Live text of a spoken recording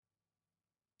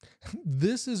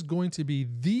This is going to be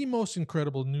the most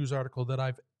incredible news article that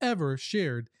I've ever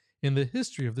shared in the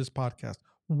history of this podcast.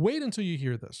 Wait until you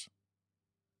hear this.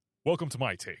 Welcome to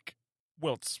my take.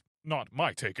 Well, it's not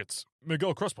my take, it's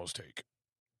Miguel Crespo's take.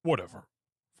 Whatever.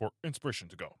 For inspiration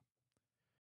to go.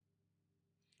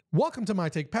 Welcome to My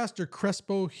Take. Pastor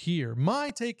Crespo here. My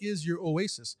Take is your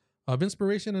oasis of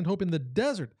inspiration and hope in the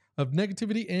desert of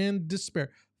negativity and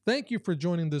despair. Thank you for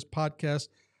joining this podcast.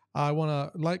 I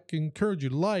want to encourage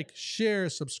you, share,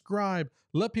 subscribe,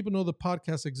 let people know the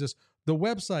podcast exists. The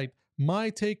website,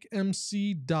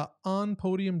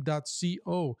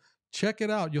 mytakemc.onpodium.co. Check it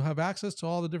out. You'll have access to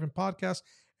all the different podcasts.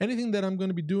 Anything that I'm going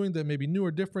to be doing that may be new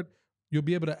or different, you'll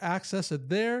be able to access it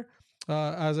there.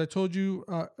 As I told you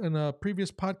in a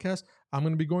previous podcast, I'm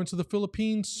going to be going to the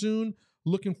Philippines soon.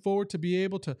 Looking forward to be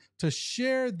able to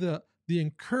share the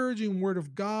encouraging word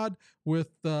of God with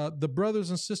the brothers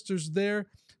and sisters there.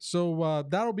 So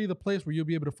that'll be the place where you'll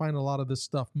be able to find a lot of this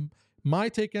stuff.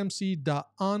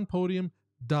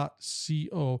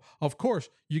 mytakemc.onpodium.co. Of course,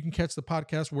 you can catch the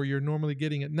podcast where you're normally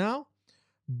getting it now,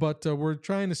 but we're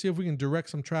trying to see if we can direct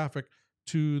some traffic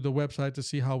to the website to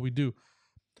see how we do.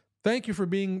 Thank you for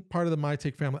being part of the My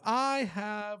Take family. I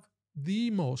have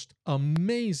the most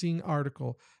amazing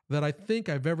article that I think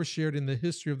I've ever shared in the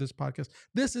history of this podcast.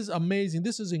 This is amazing.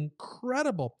 This is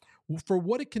incredible for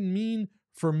what it can mean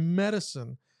for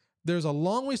medicine. There's a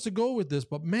long ways to go with this,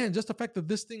 but man, just the fact that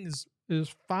this thing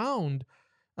is found,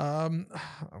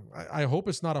 I hope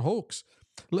it's not a hoax.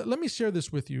 Let me share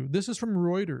this with you. This is from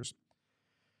Reuters.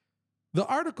 The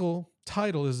article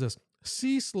title is this: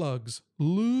 Sea slugs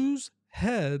lose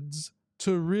heads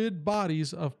to rid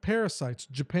bodies of parasites.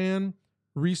 Japan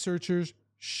researchers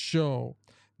show.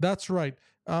 That's right.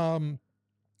 I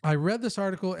read this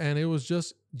article and it was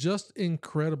just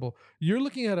incredible. You're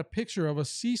looking at a picture of a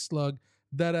sea slug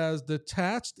that has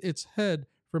detached its head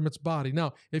from its body.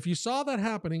 Now, if you saw that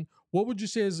happening, what would you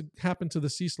say has happened to the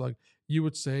sea slug? You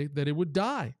would say that it would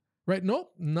die, right?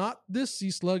 Nope, not this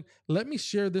sea slug. Let me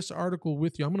share this article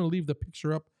with you. I'm going to leave the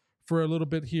picture up for a little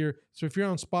bit here. So if you're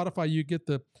on Spotify, you get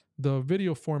the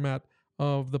video format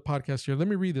of the podcast here. Let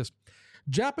me read this.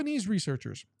 Japanese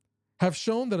researchers have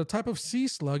shown that a type of sea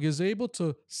slug is able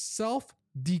to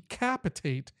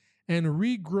self-decapitate and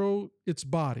regrow its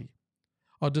body,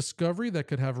 a discovery that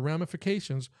could have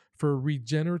ramifications for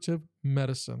regenerative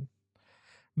medicine.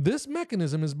 This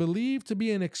mechanism is believed to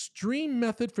be an extreme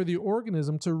method for the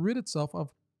organism to rid itself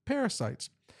of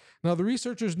parasites. Now, the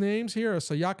researchers' names here are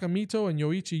Sayaka Mito and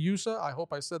Yoichi Yusa. I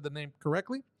hope I said the name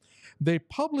correctly. They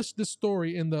published this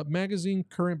story in the magazine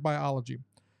Current Biology.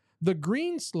 The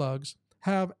green slugs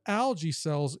have algae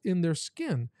cells in their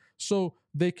skin, so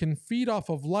they can feed off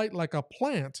of light like a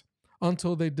plant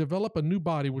until they develop a new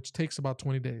body, which takes about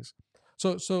 20 days.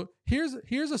 So here's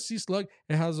a sea slug.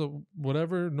 It has a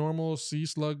whatever normal sea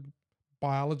slug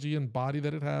biology and body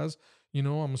that it has. You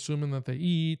know, I'm assuming that they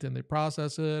eat and they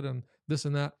process it and this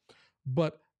and that.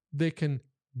 But they can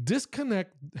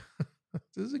disconnect.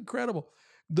 This is incredible.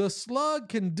 The slug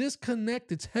can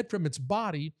disconnect its head from its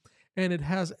body, and it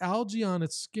has algae on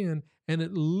its skin, and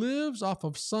it lives off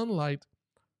of sunlight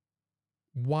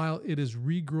while it is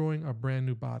regrowing a brand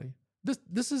new body.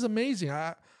 This is amazing.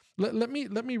 Let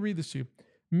me read this to you.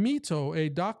 Mito, a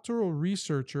doctoral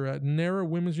researcher at Nara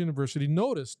Women's University,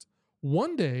 noticed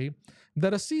one day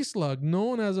that a sea slug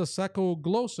known as a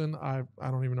sacoglosson, I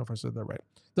don't even know if I said that right,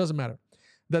 doesn't matter,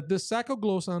 that this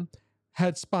sacoglosson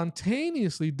had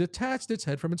spontaneously detached its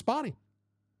head from its body.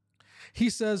 He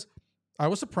says, I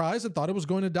was surprised and thought it was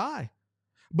going to die,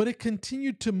 but it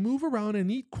continued to move around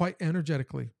and eat quite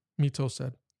energetically, Mito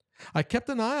said. I kept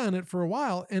an eye on it for a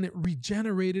while and it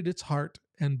regenerated its heart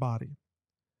and body.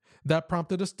 That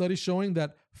prompted a study showing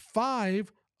that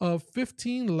 5 of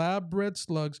 15 lab-bred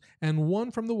slugs and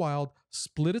 1 from the wild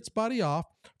split its body off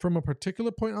from a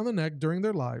particular point on the neck during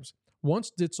their lives.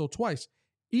 Once did so twice.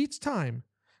 Each time,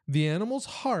 the animal's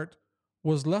heart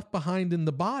was left behind in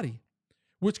the body,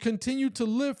 which continued to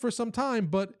live for some time,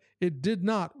 but it did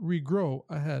not regrow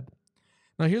a head.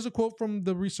 Now, here's a quote from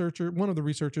one of the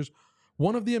researchers.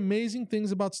 One of the amazing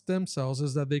things about stem cells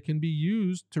is that they can be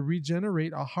used to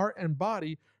regenerate a heart and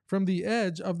body from the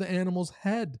edge of the animal's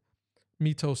head,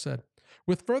 Mito said.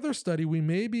 With further study, we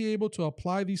may be able to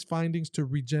apply these findings to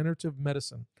regenerative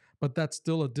medicine, but that's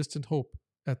still a distant hope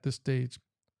at this stage.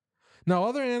 Now,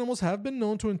 other animals have been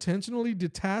known to intentionally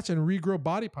detach and regrow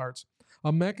body parts,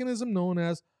 a mechanism known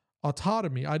as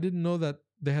autotomy. I didn't know that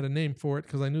they had a name for it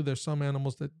because I knew there's some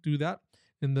animals that do that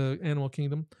in the animal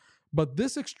kingdom. But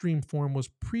this extreme form was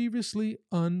previously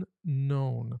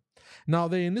unknown. Now,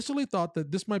 they initially thought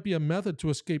that this might be a method to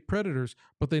escape predators,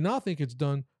 but they now think it's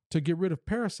done to get rid of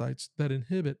parasites that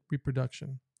inhibit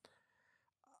reproduction.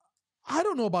 I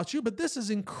don't know about you, but this is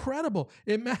incredible.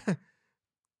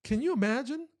 Can you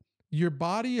imagine? Your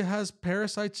body has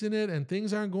parasites in it and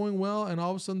things aren't going well, and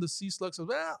all of a sudden the sea slug says,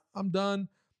 well, I'm done.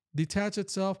 Detach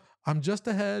itself. I'm just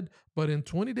ahead, but in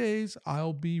 20 days,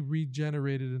 I'll be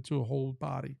regenerated into a whole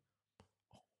body.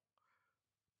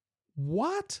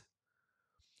 What?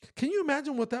 Can you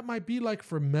imagine what that might be like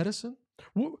for medicine?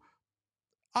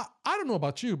 I don't know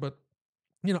about you, but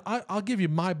I'll give you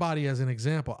my body as an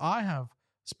example. I have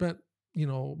spent,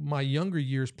 my younger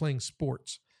years playing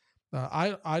sports.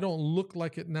 I don't look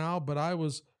like it now, but I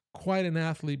was quite an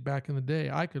athlete back in the day.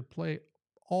 I could play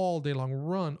all day long,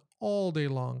 run all day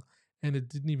long, and it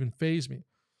didn't even faze me.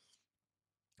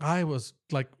 I was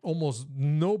like almost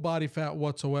no body fat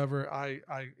whatsoever. I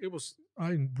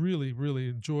really, really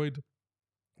enjoyed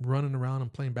running around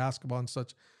and playing basketball and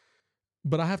such.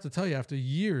 But I have to tell you, after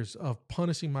years of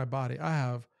punishing my body, I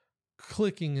have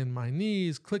clicking in my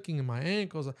knees, clicking in my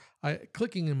ankles,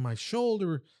 clicking in my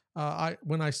shoulder.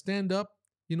 When I stand up,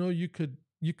 you could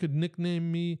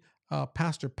nickname me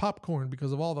Pastor Popcorn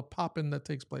because of all the popping that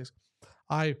takes place.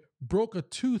 I broke a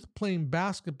tooth playing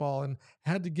basketball and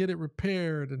had to get it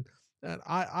repaired, and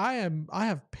I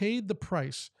have paid the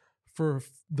price for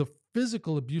the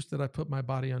physical abuse that I put my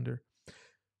body under.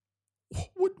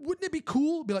 Wouldn't it be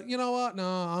cool? Be like, you know what? No,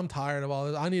 I'm tired of all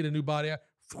this. I need a new body.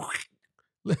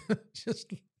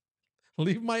 Just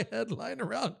leave my head lying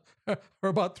around for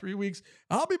about 3 weeks.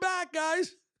 I'll be back,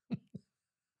 guys.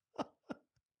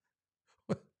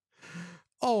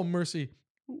 Oh, mercy.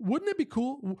 Wouldn't it be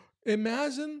cool?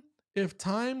 Imagine if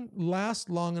time lasts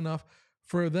long enough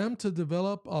for them to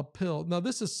develop a pill. Now,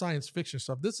 this is science fiction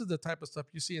stuff. This is the type of stuff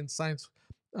you see in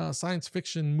science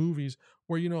fiction movies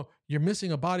where, you're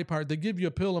missing a body part. They give you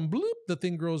a pill and bloop, the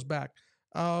thing grows back.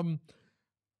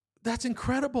 That's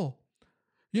incredible.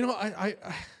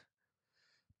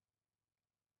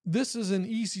 This is an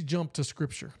easy jump to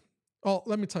scripture. Oh,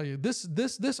 let me tell you,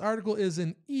 this article is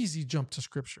an easy jump to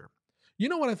scripture. You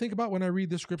know what I think about when I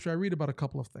read this scripture? I read about a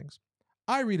couple of things.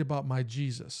 I read about my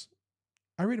Jesus.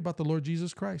 I read about the Lord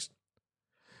Jesus Christ.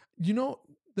 You know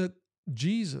that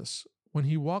Jesus, when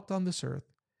he walked on this earth,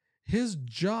 his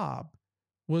job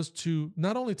was to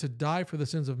not only to die for the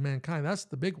sins of mankind, that's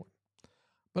the big one,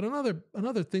 but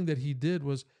another thing that he did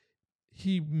was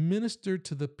he ministered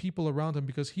to the people around him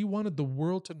because he wanted the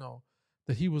world to know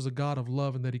that he was a God of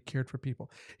love and that he cared for people.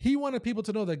 He wanted people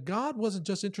to know that God wasn't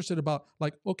just interested about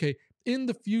like, okay, in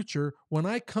the future, when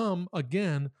I come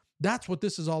again, that's what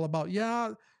this is all about.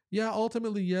 Yeah,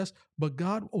 ultimately, yes. But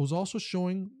God was also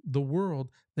showing the world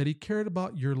that he cared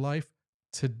about your life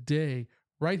today,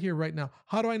 right here, right now.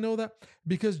 How do I know that?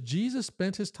 Because Jesus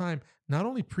spent his time not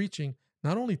only preaching,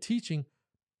 not only teaching,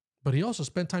 but he also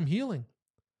spent time healing.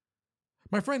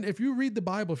 My friend, if you read the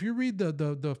Bible, if you read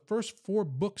the first 4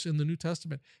 books in the New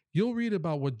Testament, you'll read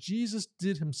about what Jesus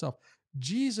did himself.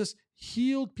 Jesus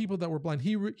healed people that were blind.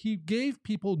 He gave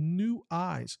people new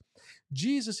eyes.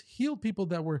 Jesus healed people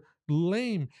that were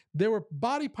lame. There were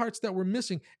body parts that were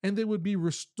missing and they would be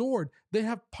restored. They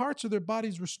have parts of their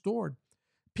bodies restored.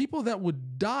 People that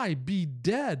would die, be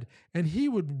dead, and he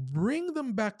would bring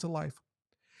them back to life.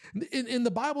 In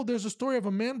the Bible, there's a story of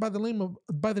a man by the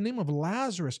name of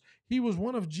Lazarus. He was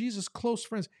one of Jesus' close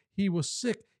friends. He was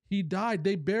sick. He died.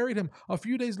 They buried him. A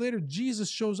few days later, Jesus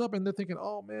shows up and they're thinking,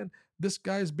 oh man, this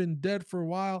guy's been dead for a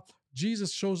while.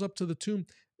 Jesus shows up to the tomb.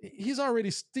 He's already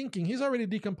stinking. He's already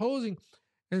decomposing.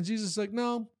 And Jesus is like,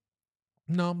 no,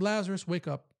 Lazarus, wake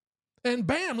up. And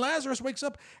bam, Lazarus wakes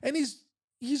up and he's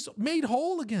made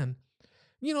whole again.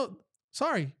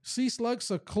 Sorry, sea slugs,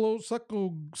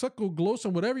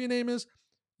 succoglossum, whatever your name is,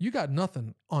 you got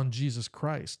nothing on Jesus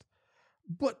Christ.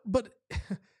 But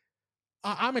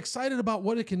I'm excited about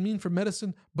what it can mean for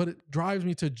medicine, but it drives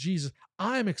me to Jesus.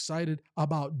 I'm excited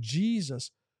about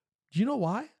Jesus. Do you know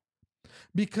why?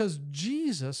 Because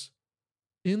Jesus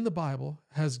in the Bible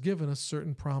has given us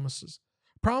certain promises.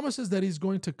 Promises that he's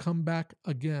going to come back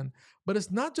again. But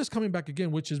it's not just coming back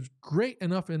again, which is great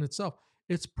enough in itself.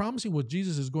 It's promising what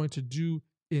Jesus is going to do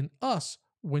in us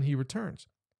when he returns.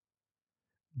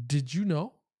 Did you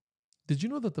know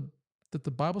that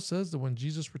the Bible says that when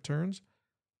Jesus returns,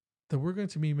 that we're going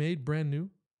to be made brand new?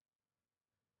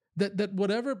 That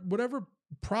whatever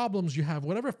problems you have,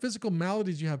 whatever physical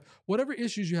maladies you have, whatever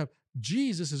issues you have,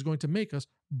 Jesus is going to make us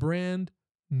brand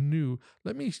new.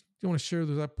 I want to share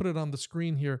this. I put it on the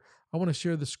screen here. I want to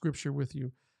share the scripture with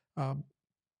you.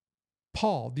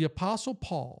 Paul, the Apostle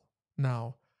Paul,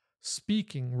 now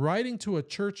speaking, writing to a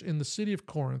church in the city of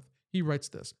Corinth, he writes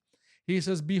this. He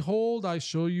says, behold, I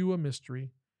show you a mystery.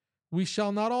 We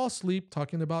shall not all sleep,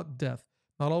 talking about death.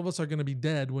 Not all of us are going to be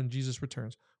dead when Jesus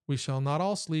returns. We shall not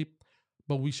all sleep,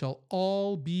 but we shall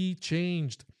all be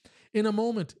changed. In a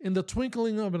moment, in the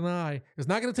twinkling of an eye, it's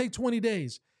not going to take 20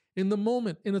 days. In the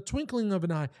moment, in a twinkling of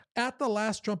an eye, at the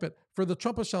last trumpet, for the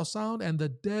trumpet shall sound, and the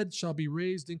dead shall be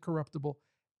raised incorruptible,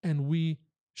 and we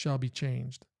shall be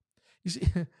changed. You see,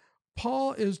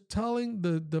 Paul is telling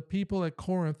the people at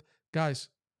Corinth, guys,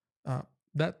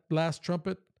 that last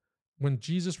trumpet, when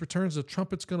Jesus returns, the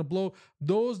trumpet's going to blow.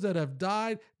 Those that have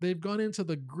died, they've gone into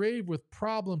the grave with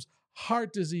problems,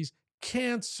 heart disease,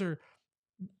 cancer,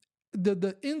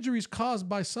 the injuries caused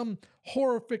by some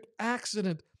horrific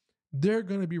accident. They're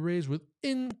going to be raised with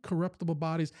incorruptible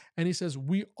bodies. And he says,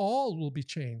 we all will be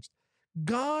changed.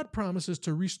 God promises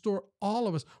to restore all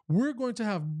of us. We're going to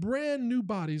have brand new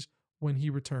bodies when he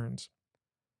returns.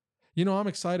 You know, I'm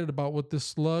excited about what this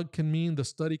slug can mean, the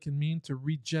study can mean to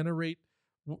regenerate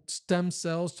stem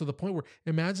cells to the point where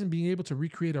imagine being able to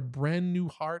recreate a brand new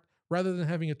heart rather than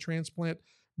having a transplant,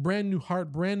 brand new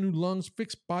heart, brand new lungs,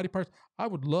 fixed body parts. I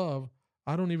would love,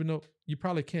 I don't even know, you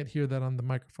probably can't hear that on the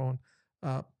microphone,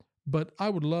 but I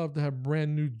would love to have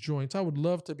brand new joints. I would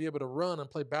love to be able to run and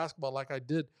play basketball like I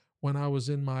did when I was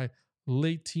in my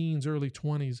late teens, early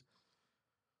 20s.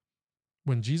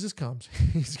 When Jesus comes,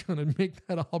 he's going to make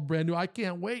that all brand new. I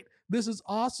can't wait. This is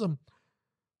awesome.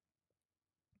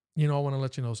 You know, I want to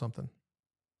let you know something.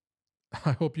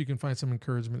 I hope you can find some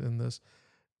encouragement in this.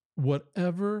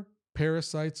 Whatever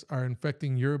parasites are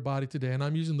infecting your body today, and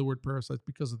I'm using the word parasites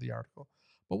because of the article,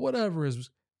 but whatever is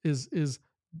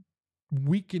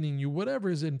weakening you, whatever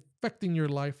is infecting your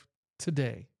life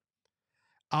today,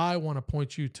 I want to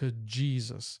point you to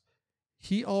Jesus.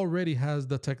 He already has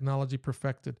the technology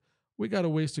perfected. We got a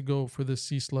ways to go for this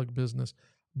sea slug business,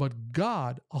 but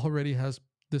God already has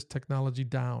this technology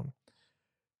down.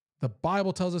 The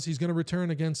Bible tells us he's going to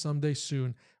return again someday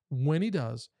soon. When he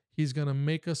does, he's going to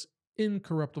make us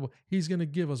incorruptible. He's going to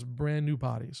give us brand new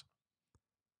bodies.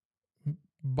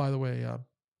 By the way,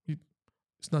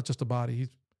 it's not just a body.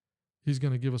 He's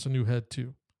going to give us a new head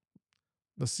too.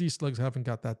 The sea slugs haven't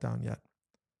got that down yet.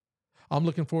 I'm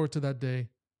looking forward to that day.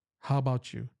 How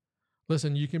about you?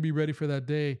 Listen, you can be ready for that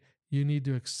day. You need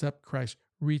to accept Christ.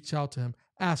 Reach out to him.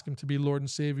 Ask him to be Lord and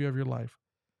Savior of your life.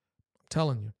 I'm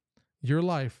telling you, your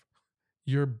life,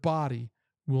 your body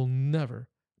will never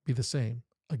be the same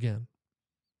again.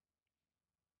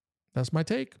 That's my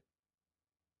take.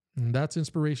 And that's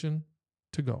inspiration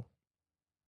to go.